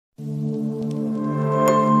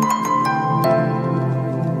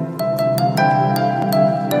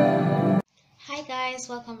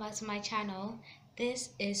welcome back to my channel.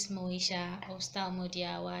 This is Moisha of Style Mo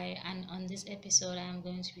DIY, and on this episode I'm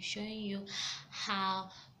going to be showing you how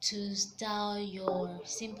to style your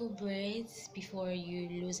simple braids before you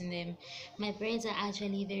loosen them. My braids are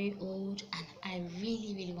actually very old and I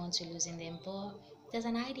really want to loosen them, but there's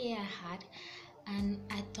an idea I had and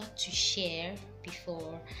I thought to share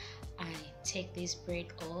before I take this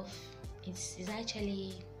braid off. It's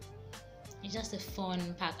just a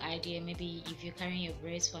fun pack idea. Maybe if you're carrying your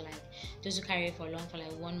braids for like those who carry it for long, for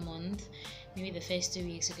like 1 month, maybe the first 2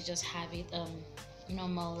 weeks you could just have it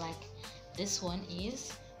normal like this one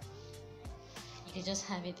is. You could just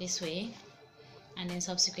have it this way, and then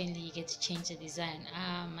subsequently you get to change the design.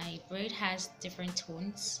 My braid has different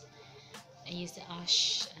tones. I used the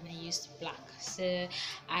ash and I used black, so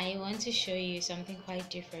I want to show you something quite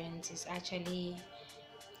different. It's actually,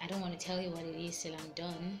 I don't want to tell you what it is till I'm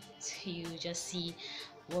done, so you just see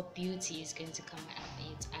what beauty is going to come out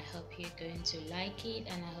of it. I hope you're going to like it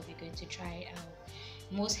and I hope you're going to try it out.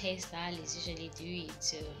 Most hairstylists usually do it,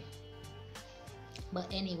 so but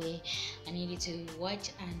anyway, I need you to watch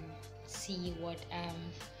and see what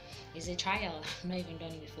is a trial. I've not even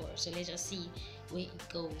done it before, so let's just see where it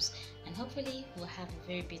goes and hopefully we'll have a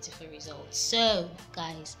very beautiful result. So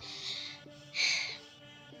guys,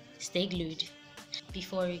 stay glued.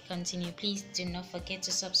 Before we continue, please do not forget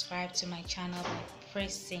to subscribe to my channel by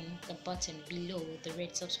pressing the button below, the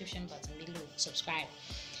red subscription button below, subscribe,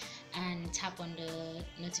 and tap on the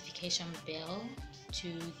notification bell to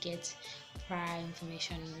get prior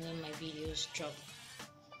information when my videos drop.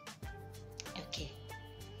 Okay,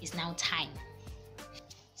 it's now time.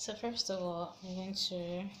 So first of all, I'm going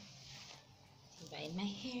to divide my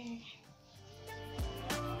hair.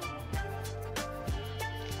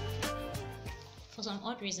 For some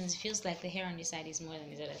odd reasons, it feels like the hair on this side is more than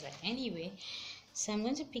the other side. Anyway, so I'm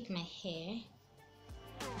going to pick my hair.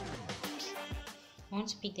 I want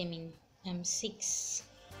to pick them in 6.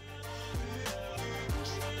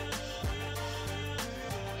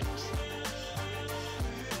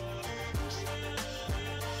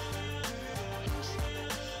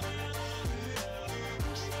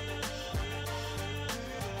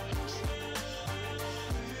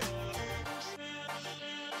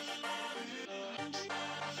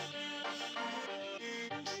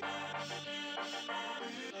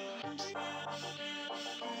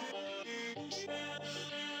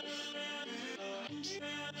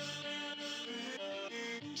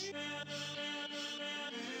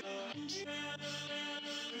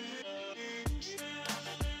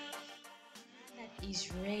 That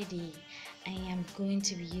is ready. I am going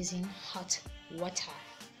to be using hot water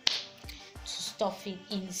to stuff it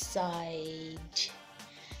inside.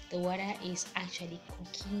 The water is actually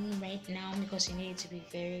cooking right now because you need it to be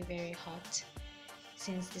very hot,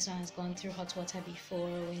 since this one has gone through hot water before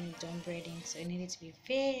when you've done braiding. So you need it to be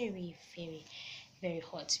very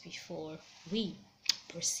hot before we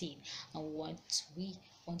proceed on what we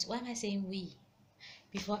want. Why am I saying we?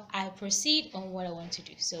 Before I proceed on what I want to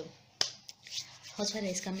do. So hot water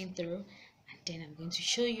is coming through, and then I'm going to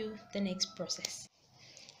show you the next process.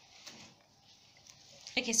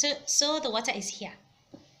 Okay, so the water is here.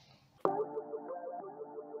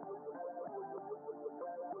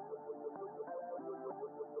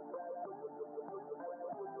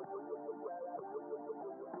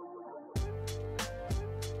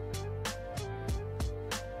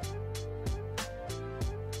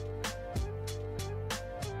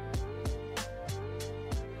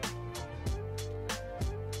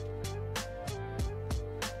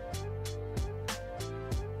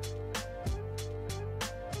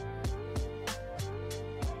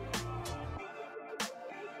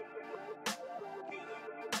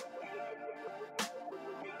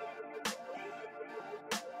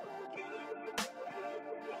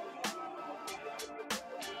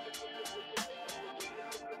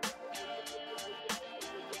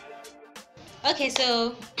 Okay,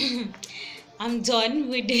 so I'm done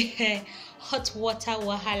with the hot water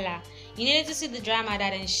wahala. You needed to see the drama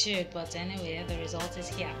that ensued, but anyway, the result is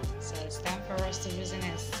here. So it's time for us to loosen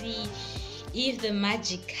and see if the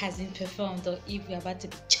magic has been performed or if we're about to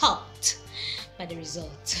be chopped by the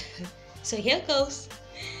result. So here goes.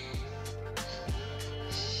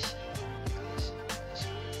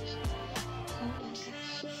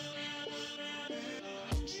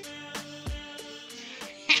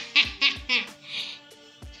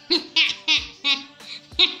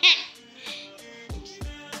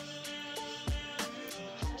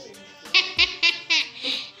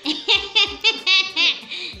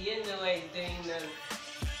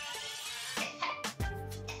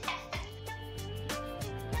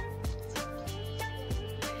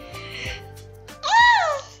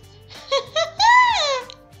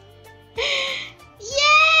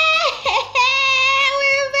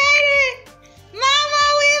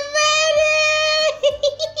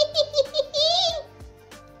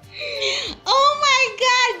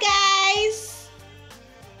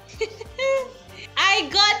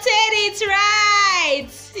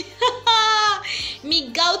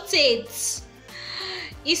 about it.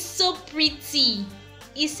 It's so pretty.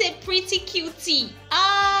 It's a pretty cutie.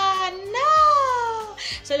 Ah, no.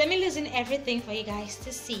 So let me loosen everything for you guys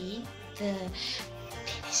to see the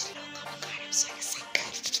finished look. Oh my god, I'm so excited.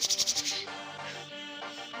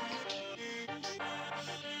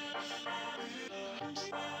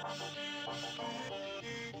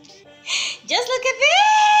 Just look at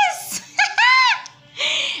this.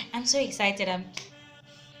 I'm so excited.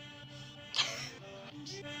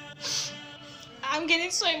 I'm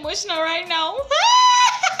getting so emotional right now.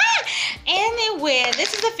 Anyway,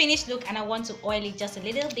 this is the finished look, and I want to oil it just a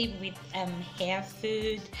little bit with hair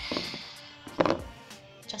food.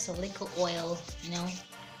 Just a little oil, you know,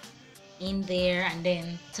 in there, and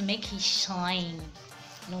then to make it shine.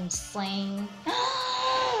 You know what I'm saying?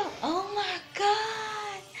 Oh my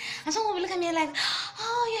god. And someone will look at me like,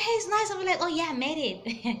 oh, your hair is nice. I'll be like, oh yeah, I made it.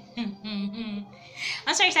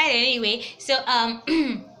 I'm so excited anyway. So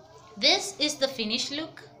this is the finished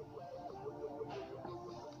look,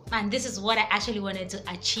 and this is what I actually wanted to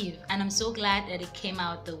achieve, and I'm so glad that it came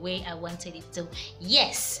out the way I wanted it to.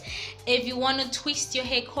 Yes, if you want to twist your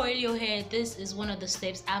hair, coil your hair, this is one of the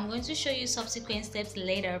steps. I'm going to show you subsequent steps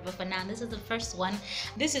later, but for now this is the first one.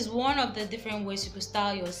 This is one of the different ways you could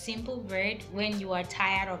style your simple braid when you are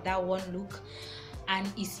tired of that one look.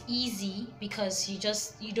 And it's easy because you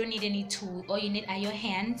don't need any tool. All you need are your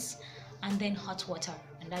hands and then hot water,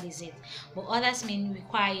 and that is it. But others may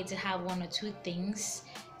require you to have one or two things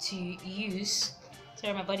to use.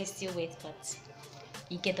 Sorry, my body's still wet, but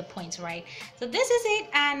you get the point, right? So this is it,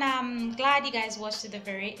 and I'm glad you guys watched to the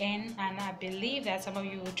very end, and I believe that some of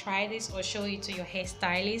you will try this or show it to your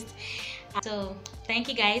hairstylist. So thank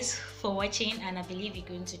you guys for watching, and I believe you're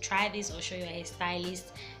going to try this or show your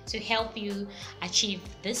hairstylist to help you achieve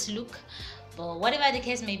this look. But whatever the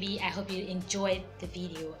case may be, I hope you enjoyed the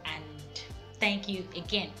video, and thank you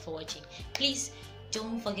again for watching. Please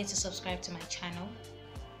don't forget to subscribe to my channel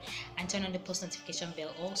and turn on the post notification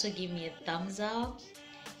bell. Also give me a thumbs up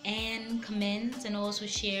and comment, and also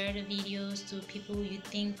share the videos to people you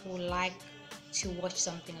think would like to watch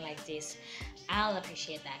something like this. I'll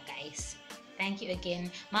appreciate that, guys. Thank you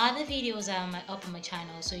again. My other videos are up on my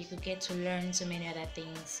channel, so you could get to learn so many other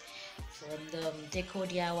things, from the deco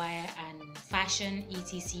DIY and fashion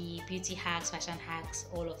etc, beauty hacks, fashion hacks,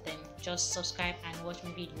 all of them. Just subscribe and watch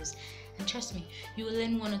my videos, and trust me, you will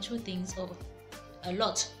learn one or two things or a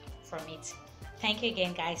lot from it. Thank you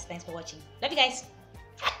again, guys. Thanks for watching. Love you guys.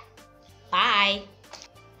 Bye.